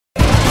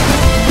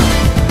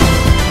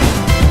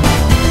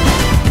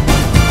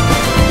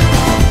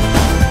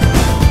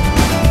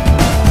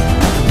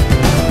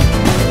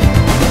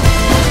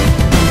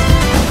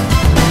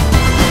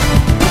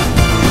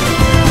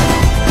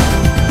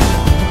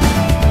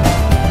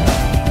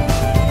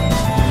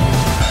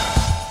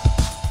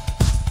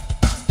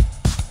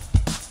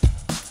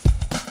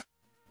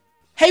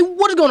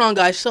going on,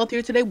 guys? Stealth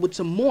here today with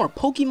some more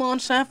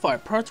Pokemon Sapphire,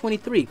 part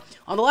 23.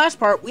 On the last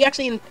part, we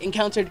actually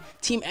encountered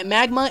Team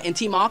Magma and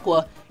Team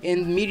Aqua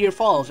in Meteor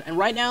Falls, and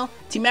right now,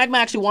 Team Magma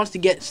actually wants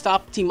to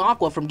stop Team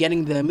Aqua from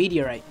getting the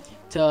meteorite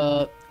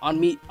on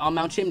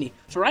Mt.Chimney.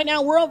 So right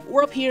now, we're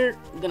up here.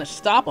 We're gonna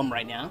stop them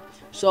right now.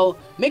 So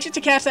make sure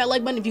to cast that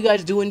like button if you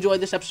guys do enjoy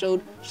this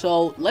episode.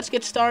 So let's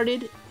get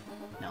started.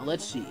 Now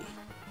let's see.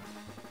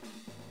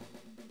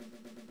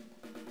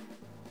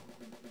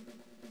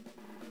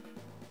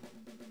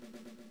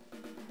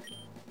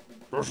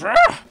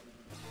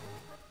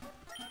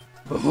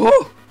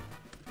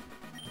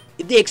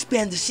 If they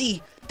expand the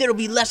sea, there will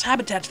be less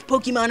habitats for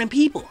Pokemon and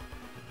people.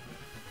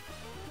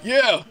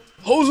 Yeah,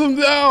 hose them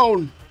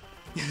down.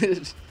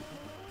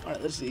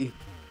 Alright, let's see.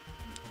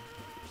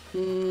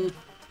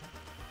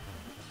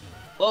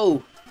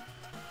 Whoa.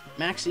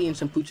 Maxie and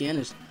some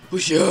Poochyanas.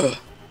 Busha.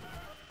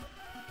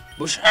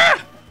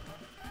 Busha!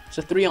 It's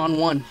a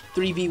 3-on-1.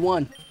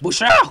 3v1.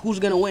 Busha! Who's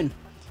gonna win?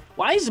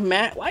 Why is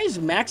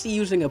Maxie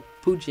using a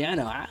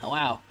Poochyana?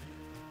 Wow.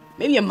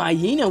 Maybe a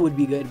Myena would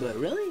be good, but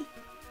really?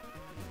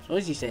 So what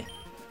does he say?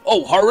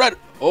 Oh, Haretta.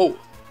 Oh,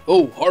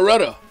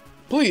 Haretta.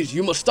 Please,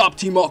 you must stop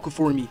Team Aqua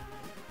for me.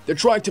 They're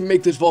trying to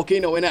make this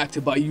volcano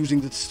inactive by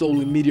using the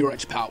stolen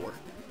meteorite's power.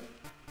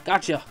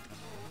 Gotcha.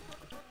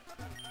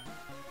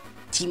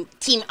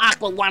 Team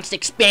Aqua wants to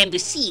expand the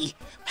sea.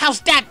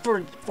 How's that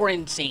for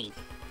insane?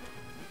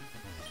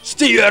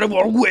 Stay out of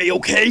our way,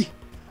 okay?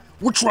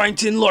 We're trying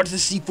to enlarge the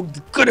sea for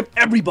the good of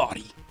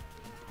everybody.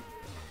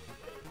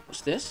 What's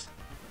this?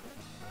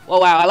 Oh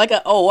wow, I like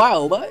a. Oh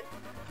wow, what?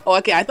 Oh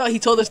okay, I thought he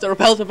told us the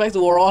repellent effects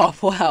were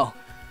off. Wow.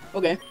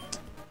 Okay.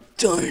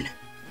 Darn.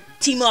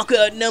 Team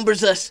Aqua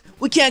outnumbers us.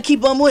 We can't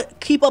keep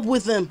up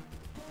with them.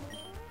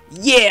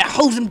 Yeah,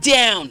 hose them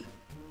down.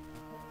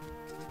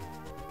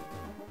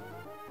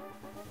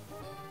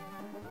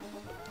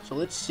 So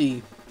let's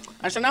see.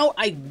 Alright, so now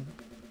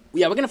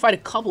we're gonna fight a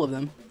couple of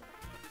them.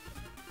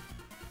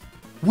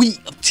 We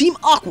of Team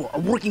Aqua are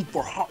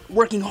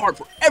working hard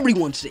for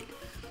everyone's sake.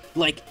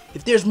 Like,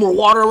 if there's more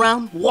water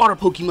around, water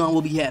Pokemon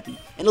will be happy,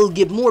 and it'll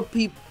give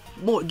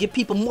give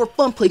people more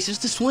fun places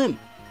to swim.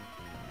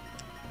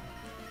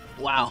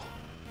 Wow.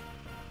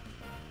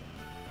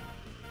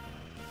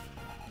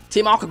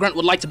 Team Aqua Grunt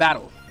would like to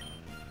battle.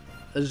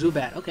 A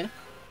Zubat, okay.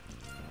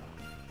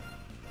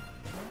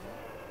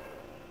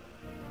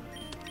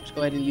 Let's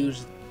go ahead and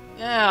use.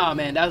 Oh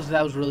man,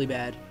 that was really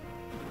bad.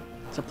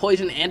 It's a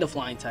poison and a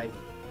flying type.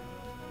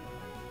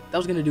 That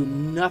was gonna do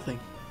nothing.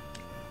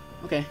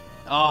 Okay.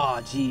 Oh,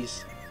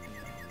 jeez.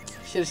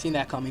 Should have seen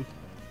that coming.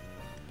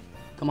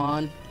 Come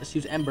on, let's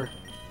use Ember.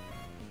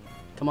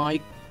 Come on,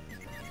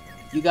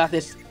 you got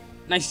this.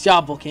 Nice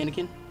job,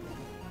 Volcanican.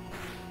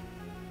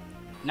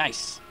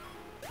 Nice.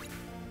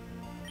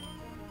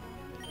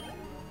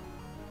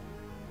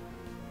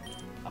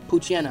 A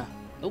Poochyana.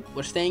 Nope,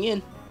 we're staying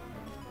in.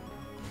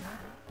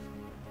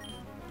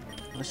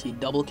 Let's see,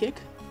 double kick.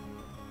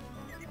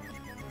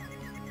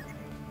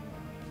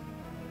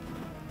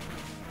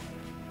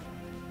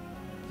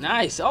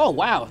 Nice. Oh,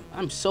 wow.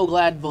 I'm so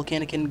glad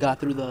Volcanican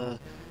got through the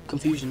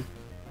confusion.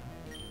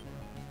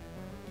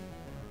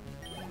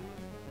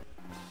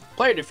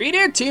 Player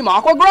defeated, Team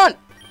Aqua Grunt.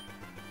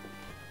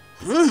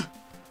 Huh?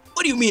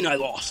 What do you mean I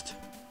lost?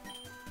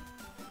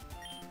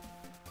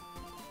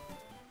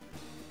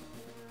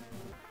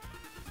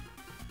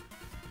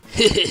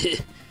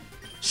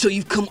 So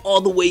you've come all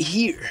the way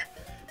here.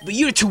 But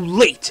you're too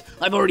late.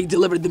 I've already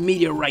delivered the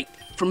meteorite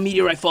from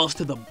Meteorite Falls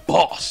to the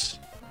boss.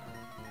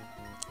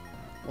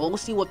 Well, we'll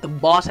see what the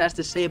boss has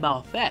to say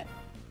about that.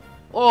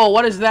 Oh,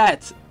 what is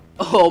that?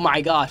 Oh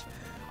my gosh.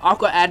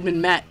 Aqua Admin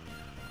Matt.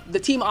 The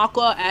Team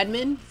Aqua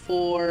Admin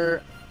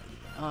for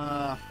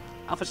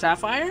Alpha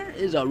Sapphire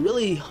is a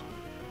really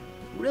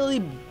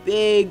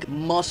big,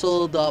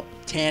 muscled up,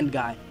 tanned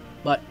guy.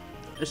 But,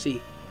 let's see.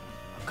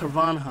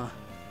 Carvanha.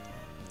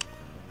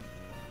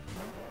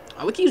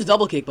 We can use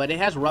double kick, but it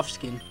has rough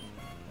skin.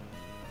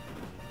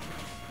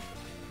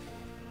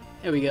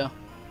 There we go.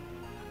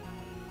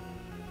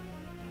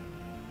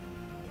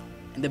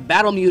 And the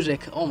battle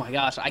music, oh my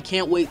gosh, I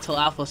can't wait till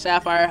Alpha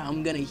Sapphire.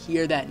 I'm gonna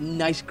hear that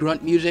nice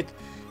grunt music,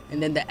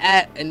 and then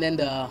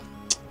the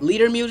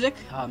leader music.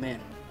 Oh man.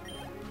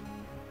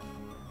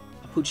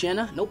 A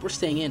Poochyana? Nope, we're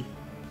staying in.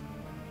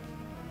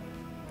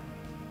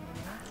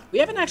 We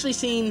haven't actually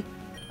seen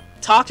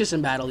Toxis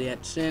in battle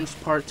yet since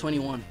part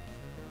 21.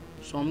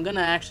 So I'm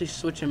gonna actually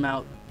switch him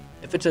out.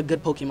 If it's a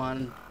good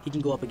Pokemon, he can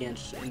go up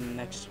against in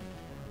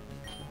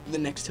the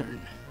next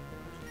turn.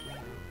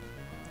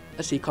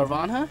 Let's see,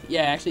 Carvanha?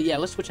 Yeah, actually, yeah,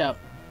 let's switch out.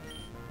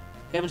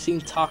 We haven't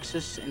seen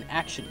Toxis in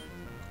action.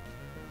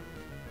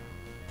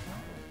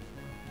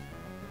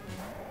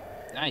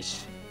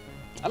 Nice.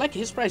 I like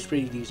his price,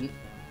 pretty decent.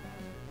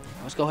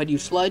 Let's go ahead and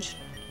use Sludge.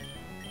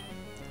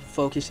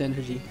 Focus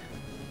Energy.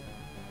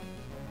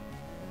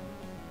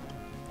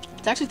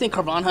 I actually think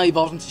Carvanha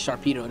evolves into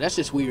Sharpedo. That's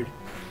just weird.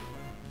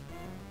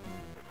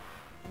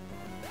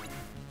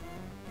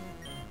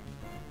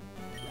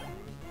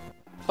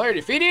 Player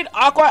defeated,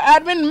 Aqua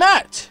Admin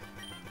Matt.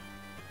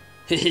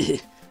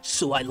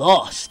 so I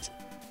lost.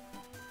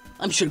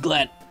 I'm sure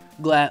glad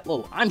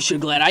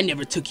I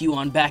never took you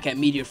on back at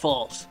Meteor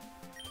Falls.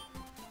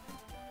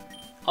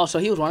 Oh, so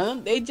he was one of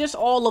them? They just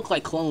all look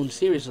like clones,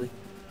 seriously.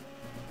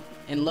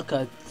 And look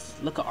at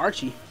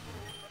Archie.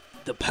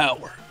 The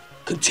power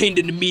contained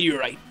in the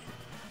meteorite.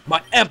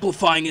 By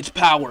amplifying its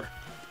power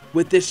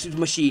with this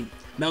machine,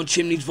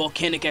 Mt.Chimney's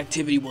volcanic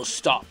activity will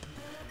stop.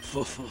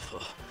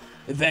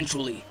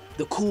 Eventually,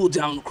 the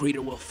cool-down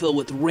crater will fill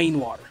with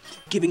rainwater,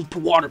 giving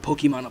water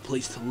Pokemon a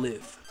place to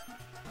live.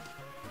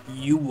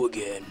 You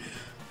again.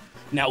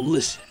 Now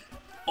listen,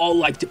 all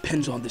life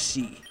depends on the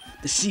sea.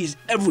 The sea is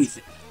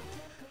everything.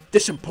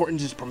 This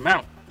importance is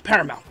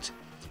paramount.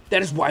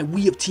 That is why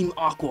we of Team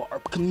Aqua are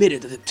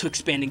committed to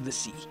expanding the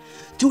sea.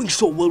 Doing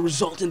so will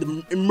result in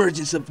the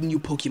emergence of new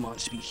Pokemon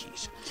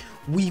species.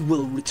 We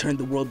will return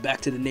the world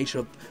back to the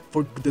nature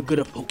for the good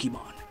of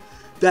Pokemon.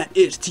 That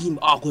is Team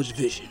Aqua's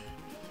vision.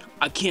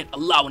 I can't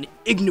allow an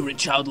ignorant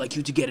child like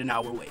you to get in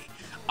our way.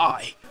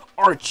 I,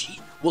 Archie,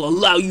 will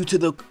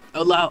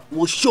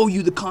will show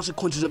you the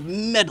consequences of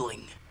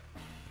meddling.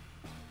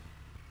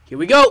 Here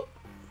we go.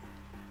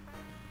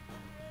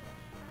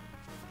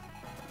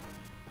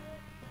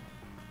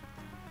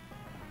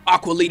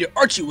 Aqua leader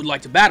Archie would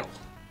like to battle.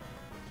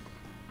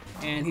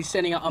 And he's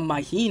sending out a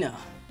Mahina.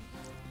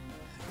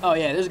 Oh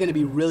yeah, this is gonna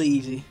be really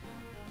easy.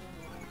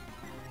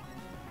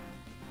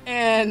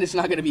 And it's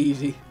not gonna be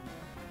easy.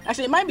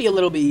 Actually, it might be a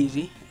little bit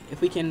easy if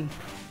we can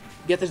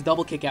get this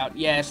double kick out.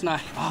 Yeah, it's not.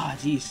 Ah,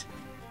 jeez.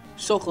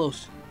 So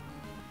close.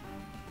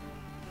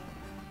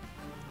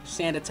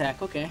 Sand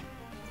attack, okay.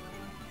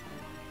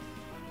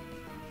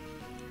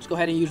 Let's go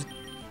ahead and use...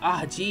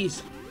 Ah,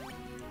 jeez.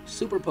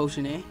 Super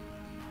potion, eh?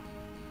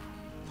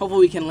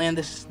 Hopefully we can land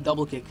this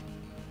double kick.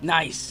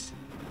 Nice.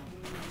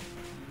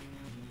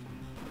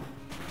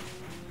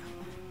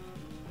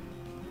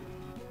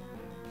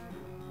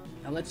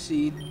 Now let's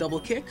see. Double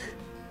kick.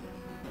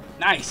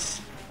 Nice.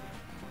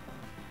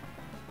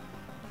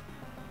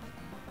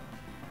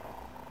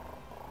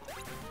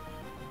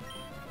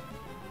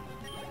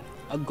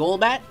 A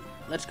Golbat.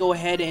 Let's go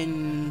ahead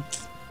and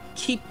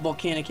keep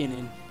Volcanic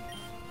in.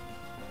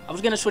 I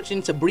was gonna switch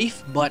into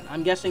Brief, but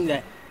I'm guessing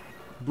that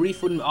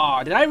Brief wouldn't.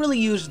 Oh, did I really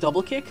use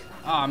double kick?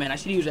 Oh man, I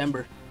should use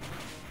Ember.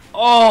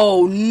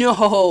 Oh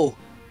no!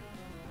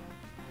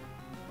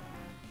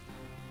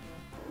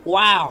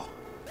 Wow.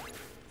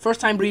 First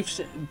time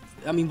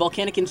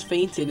Volcanican's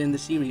fainted in the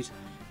series.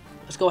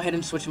 Let's go ahead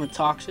and switch him with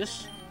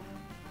Toxis.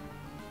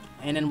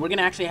 And then we're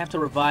gonna actually have to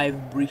revive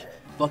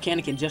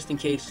Volcanican just in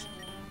case.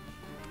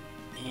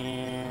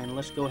 And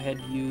let's go ahead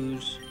and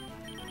use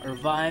a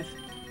revive.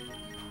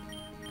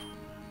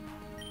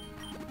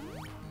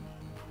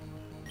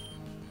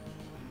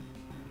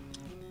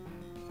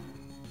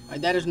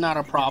 Alright, that is not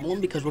a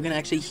problem because we're gonna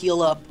actually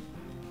heal up.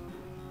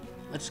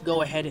 Let's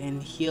go ahead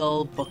and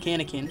heal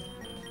Volcanican.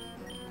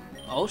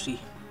 Oh, see.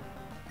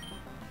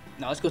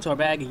 Now let's go to our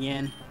bag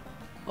again.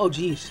 Oh,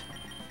 jeez.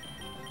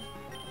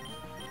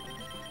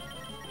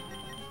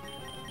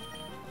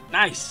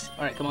 Nice.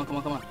 Alright, come on, come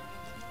on, come on.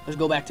 Let's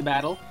go back to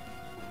battle.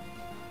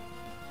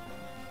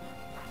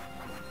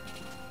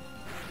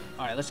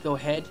 Alright, let's go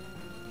ahead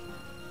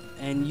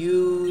and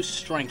use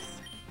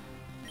Strength.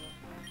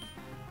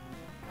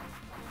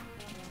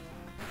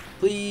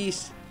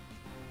 Please.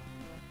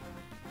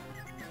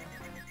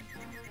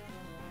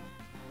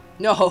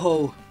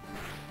 No.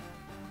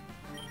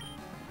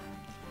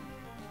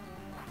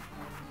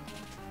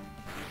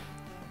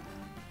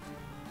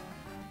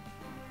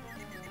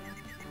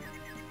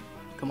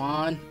 Come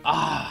on.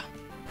 Ah.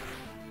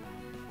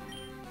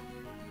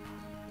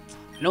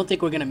 I don't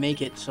think we're gonna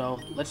make it, so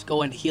let's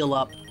go and heal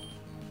up.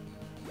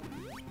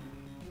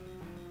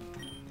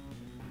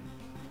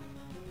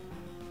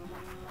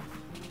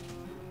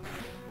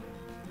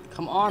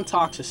 Come on,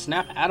 Toxis.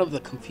 Snap out of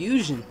the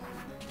confusion.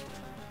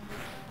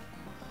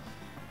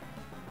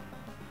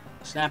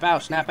 Snap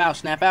out, snap out,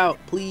 snap out,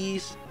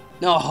 please.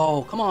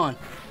 No, come on.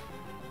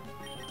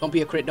 Don't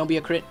be a crit, don't be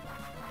a crit.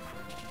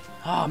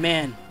 Oh,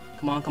 man.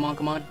 Come on, come on,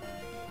 come on.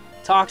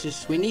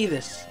 Toxis, we need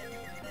this.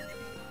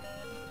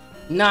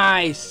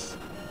 Nice.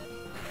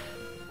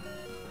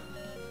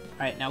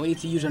 Alright, now we need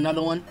to use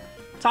another one.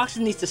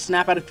 Toxis needs to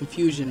snap out of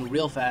confusion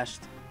real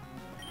fast.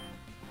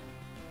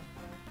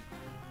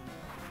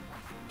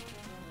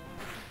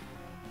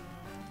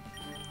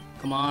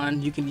 Come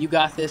on, you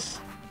got this.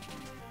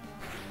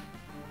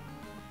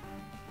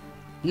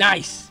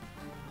 Nice.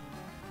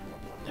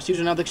 Let's use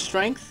another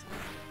strength.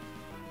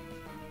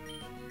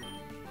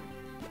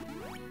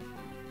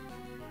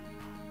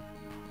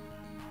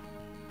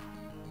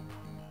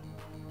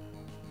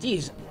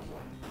 Jeez.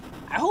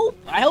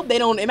 I hope they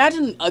don't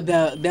imagine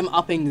them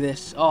upping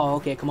this. Oh,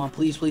 okay, come on,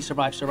 please, please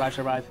survive, survive,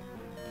 survive.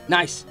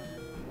 Nice.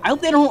 I hope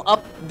they don't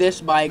up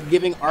this by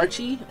giving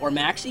Archie or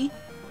Maxie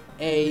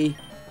a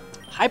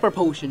Hyper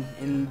Potion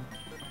in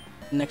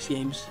the next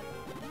games.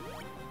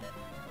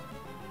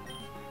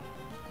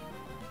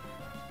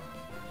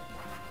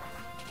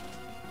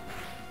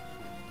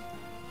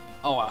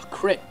 Oh, a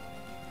crit.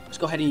 Let's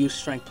go ahead and use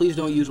Strength. Please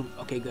don't use...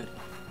 Okay, good.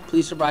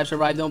 Please survive,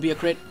 survive. Don't be a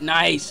crit.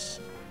 Nice.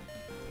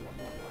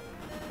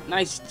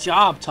 Nice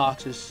job,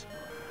 Toxus.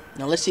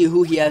 Now let's see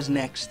who he has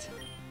next.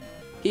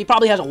 He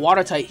probably has a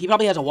water type. He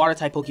probably has a water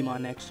type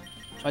Pokemon next.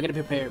 So I gotta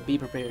prepare. Be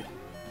prepared.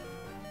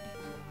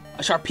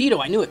 A Sharpedo.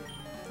 I knew it.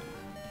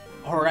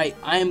 All right.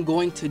 I am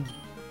going to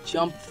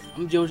jump.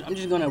 I'm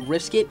just gonna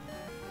risk it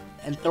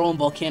and throw a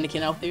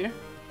Volcanican out there.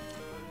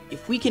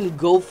 If we can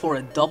go for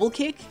a double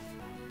kick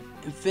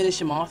and finish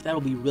him off, that'll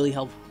be really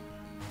helpful.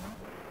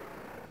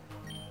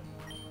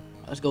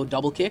 Let's go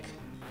double kick.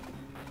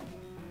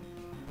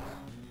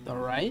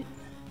 Alright.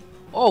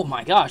 Oh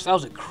my gosh, that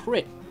was a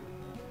crit.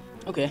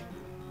 Okay.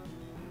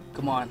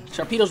 Come on.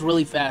 Sharpedo's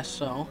really fast,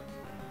 so.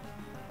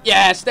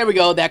 Yes, there we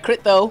go. That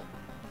crit, though.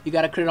 You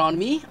got a crit on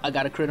me. I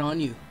got a crit on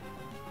you.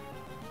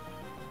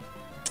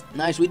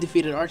 Nice, we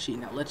defeated Archie.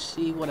 Now, let's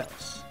see what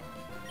else.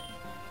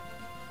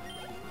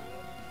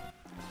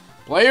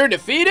 Player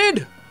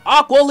defeated?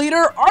 Aqua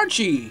Leader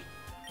Archie.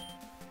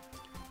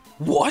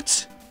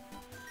 What?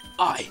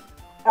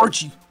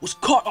 Archie was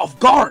caught off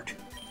guard.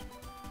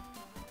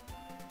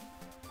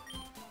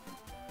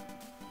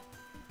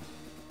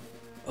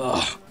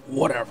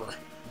 Whatever.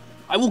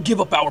 I will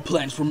give up our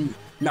plans for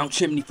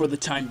Mt.Chimney for the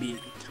time being,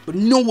 but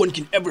no one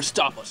can ever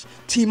stop us.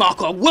 Team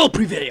Aqua will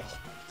prevail.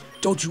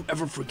 Don't you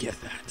ever forget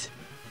that.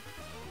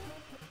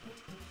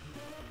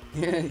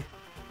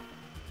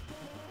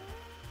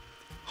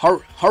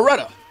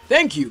 Haretta,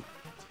 thank you.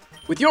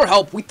 With your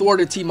help, we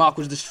thwarted Team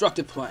Aqua's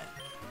destructive plan,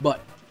 but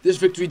this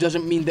victory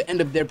doesn't mean the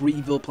end of their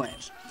evil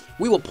plans.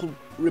 We will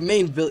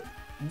remain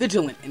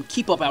vigilant and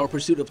keep up our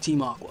pursuit of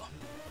Team Aqua.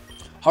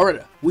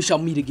 Haretta, we shall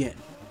meet again.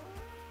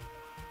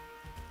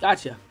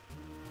 Gotcha.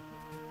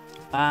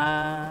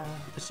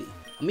 Let's see.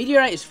 A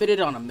meteorite is fitted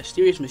on a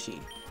mysterious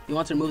machine. You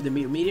want to remove the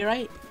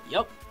meteorite?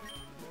 Yup.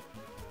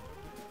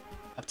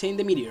 Obtain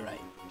the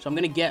meteorite. So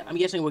I'm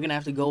guessing we're gonna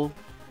have to go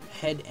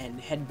ahead and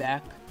head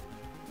back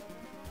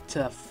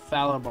to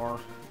Falabar.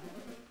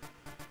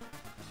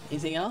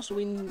 Anything else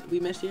we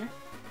missed here?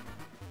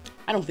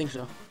 I don't think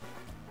so.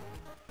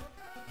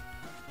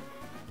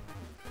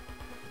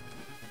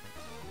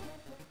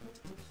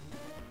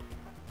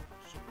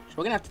 So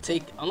we're gonna have to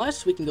take,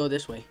 unless we can go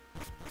this way.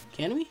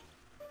 Can we?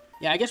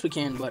 Yeah, I guess we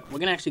can, but we're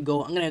gonna actually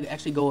go, I'm gonna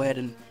actually go ahead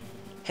and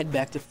head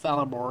back to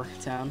Falabar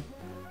town.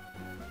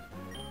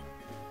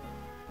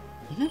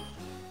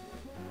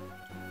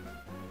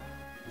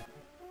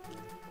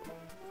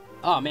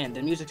 Oh man,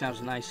 the music sounds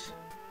nice.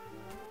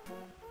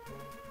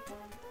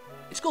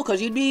 It's cool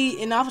because you'd be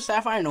in Alpha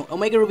Sapphire, no,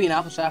 Omega Ruby and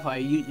Alpha Sapphire.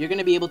 You're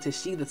gonna be able to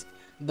see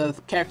the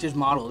characters'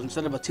 models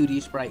instead of a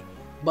 2D sprite.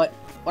 But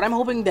what I'm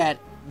hoping that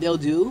they'll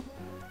do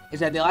is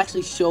that they'll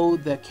actually show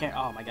the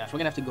oh my gosh, we're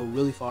gonna have to go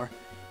really far.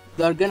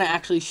 They're gonna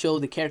actually show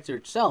the character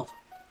itself,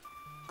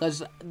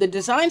 because the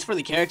designs for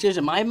the characters,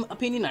 in my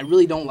opinion, I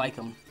really don't like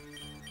them,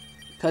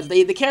 because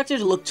the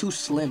characters look too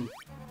slim,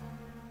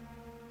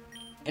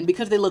 and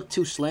because they look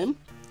too slim,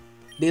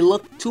 they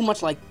look too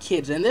much like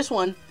kids. And this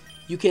one,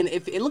 you can,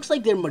 if it looks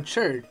like they're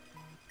matured,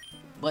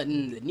 but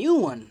in the new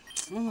one,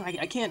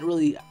 I can't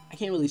really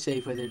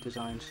say for their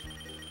designs.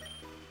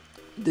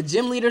 The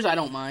gym leaders, I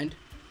don't mind.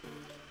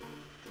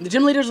 The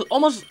gym leaders,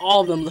 almost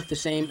all of them look the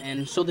same,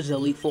 and so does the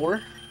Elite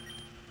Four.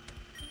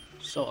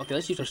 So, okay,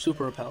 let's use our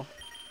Super Repel.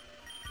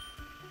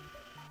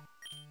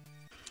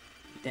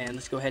 Then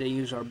let's go ahead and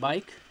use our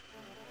bike.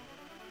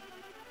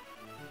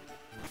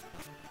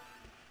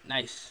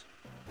 Nice.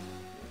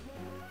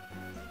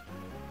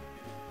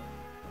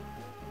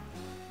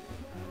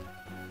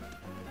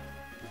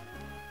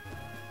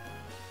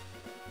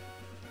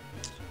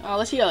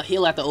 Let's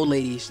heal at the old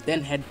ladies,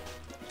 then head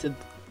to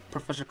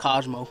Professor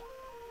Cosmo.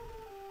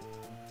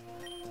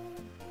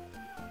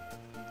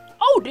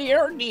 Oh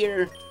dear,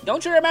 dear.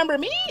 Don't you remember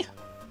me?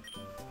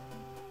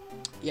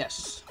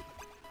 Yes.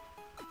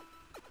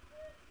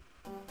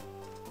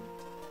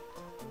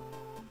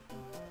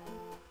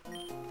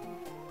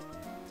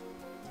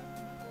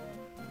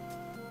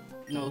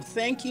 No,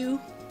 thank you.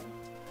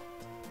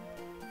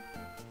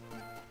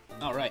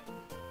 All right.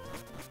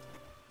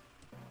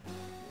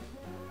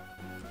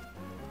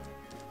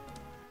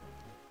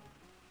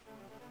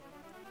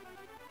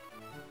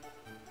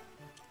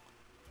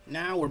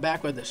 Now we're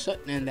back where the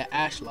Sutton and the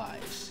Ash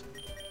lies.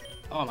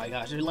 Oh my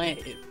gosh,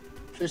 it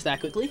finished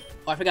that quickly?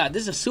 Oh, I forgot,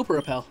 this is a Super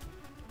Repel.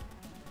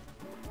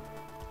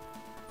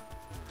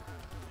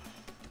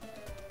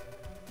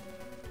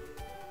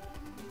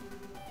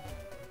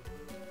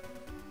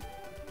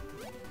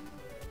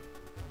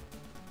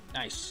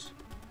 Nice.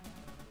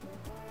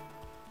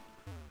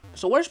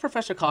 So where's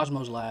Professor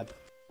Cosmo's lab?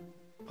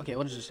 Okay,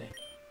 what does it say?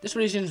 This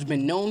region has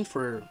been known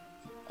for...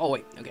 Oh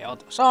wait, okay,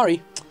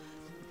 sorry.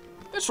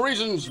 This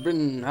region's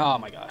been... Oh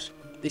my gosh.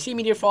 The sea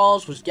meteor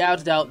falls was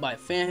gouged out by a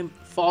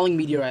falling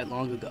meteorite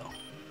long ago.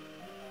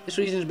 This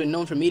region's been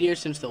known for meteors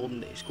since the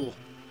olden days. Cool.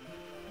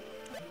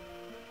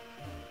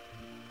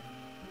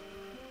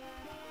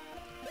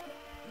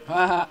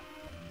 Haha.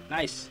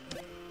 Nice.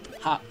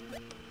 Hop.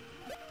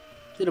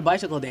 Did a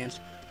bicycle dance.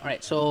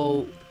 Alright,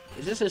 so...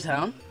 Is this his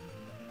town?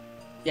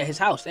 Yeah, his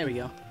house. There we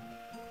go.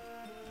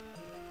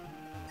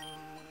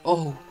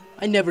 Oh,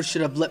 I never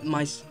should have let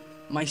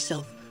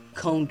myself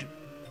conned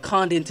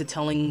into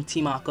telling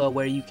Team Aqua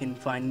where you can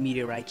find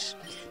meteorites.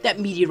 That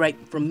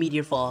meteorite from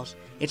Meteor Falls,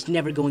 it's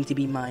never going to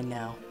be mine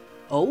now.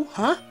 Oh,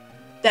 huh?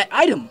 That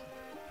item!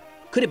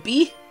 Could it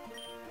be?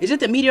 Is it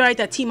the meteorite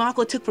that Team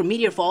Aqua took from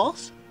Meteor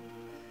Falls?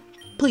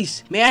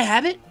 Please, may I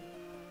have it?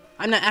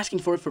 I'm not asking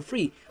for it for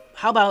free.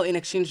 How about in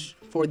exchange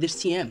for this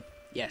TM?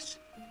 Yes.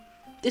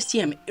 This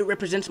TM, it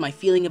represents my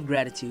feeling of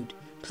gratitude.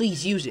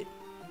 Please use it.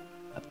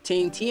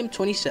 Obtain TM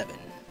 27.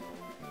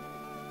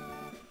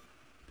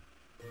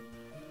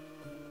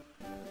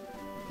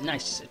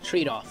 Nice, a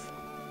trade-off.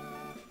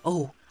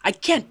 Oh, I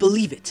can't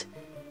believe it.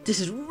 This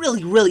is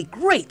really, really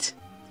great.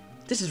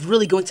 This is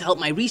really going to help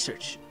my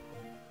research.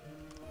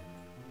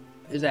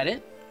 Is that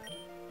it?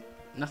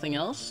 Nothing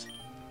else?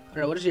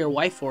 Alright, what does your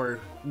wife or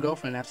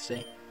girlfriend have to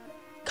say?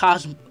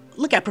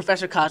 Look at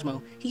Professor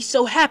Cosmo. He's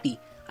so happy.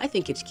 I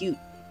think it's cute.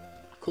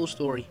 Cool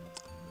story.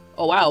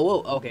 Oh, wow,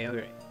 whoa. Okay,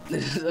 okay.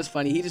 That's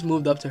funny. He just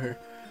moved up to her.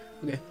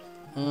 Okay.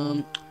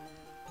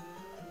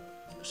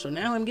 So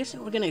now I'm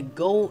guessing we're gonna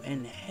go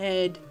and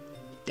head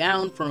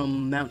down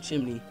from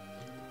Mt.Chimney.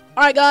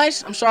 Alright,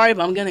 guys. I'm sorry,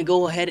 but I'm gonna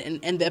go ahead and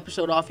end the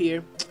episode off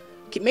here.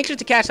 Make sure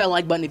to catch that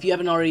like button if you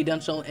haven't already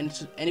done so. And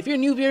if you're a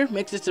new viewer,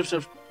 make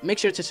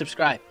sure to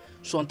subscribe.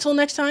 So until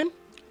next time,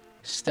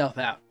 Stealth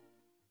out.